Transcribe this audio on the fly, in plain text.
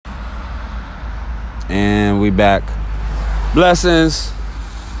And we back. Blessings.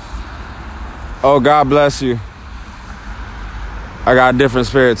 Oh, God bless you. I got a different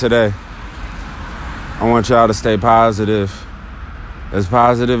spirit today. I want y'all to stay positive. As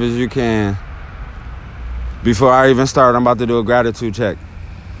positive as you can. Before I even start, I'm about to do a gratitude check.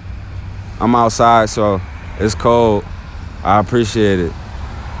 I'm outside, so it's cold. I appreciate it.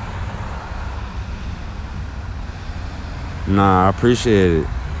 Nah, I appreciate it.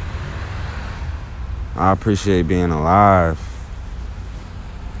 I appreciate being alive.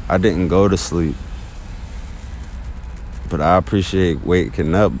 I didn't go to sleep. But I appreciate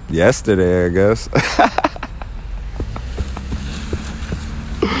waking up yesterday, I guess.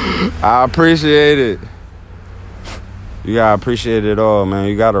 I appreciate it. You gotta appreciate it all, man.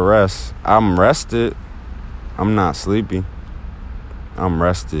 You gotta rest. I'm rested. I'm not sleepy. I'm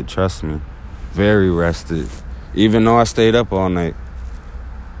rested, trust me. Very rested. Even though I stayed up all night.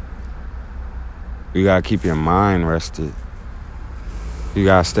 You gotta keep your mind rested. You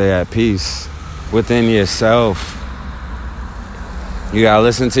gotta stay at peace within yourself. You gotta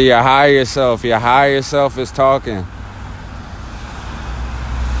listen to your higher self. Your higher self is talking.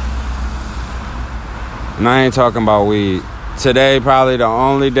 And I ain't talking about weed. Today probably the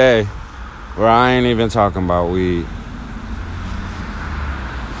only day where I ain't even talking about weed.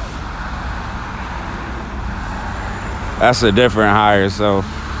 That's a different higher self.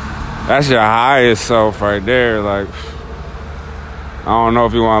 That's your highest self right there. Like, I don't know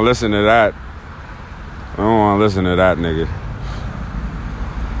if you want to listen to that. I don't want to listen to that nigga.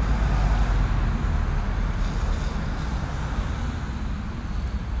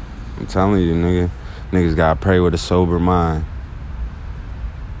 I'm telling you, nigga. Niggas gotta pray with a sober mind.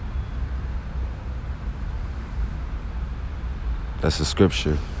 That's the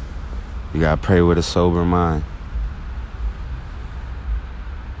scripture. You gotta pray with a sober mind.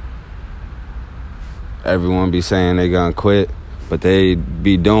 Everyone be saying they gonna quit, but they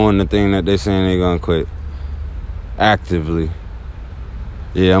be doing the thing that they saying they gonna quit. Actively.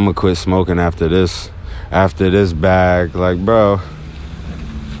 Yeah, I'm gonna quit smoking after this bag. Like, bro,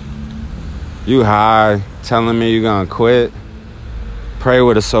 you high, telling me you gonna quit? Pray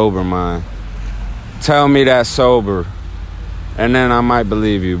with a sober mind. Tell me that sober, and then I might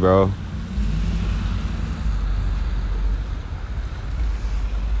believe you, bro.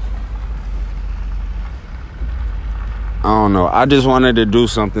 I don't know. I just wanted to do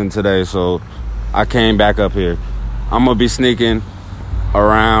something today, so I came back up here. I'm gonna be sneaking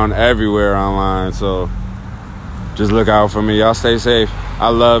around everywhere online, so just look out for me. Y'all stay safe. I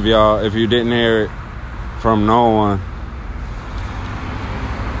love y'all. If you didn't hear it from no one,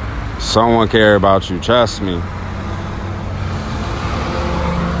 someone care about you. Trust me.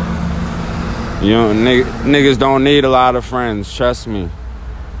 You know, niggas don't need a lot of friends. Trust me.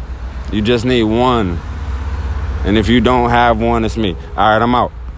 You just need one. And if you don't have one, it's me. All right, I'm out.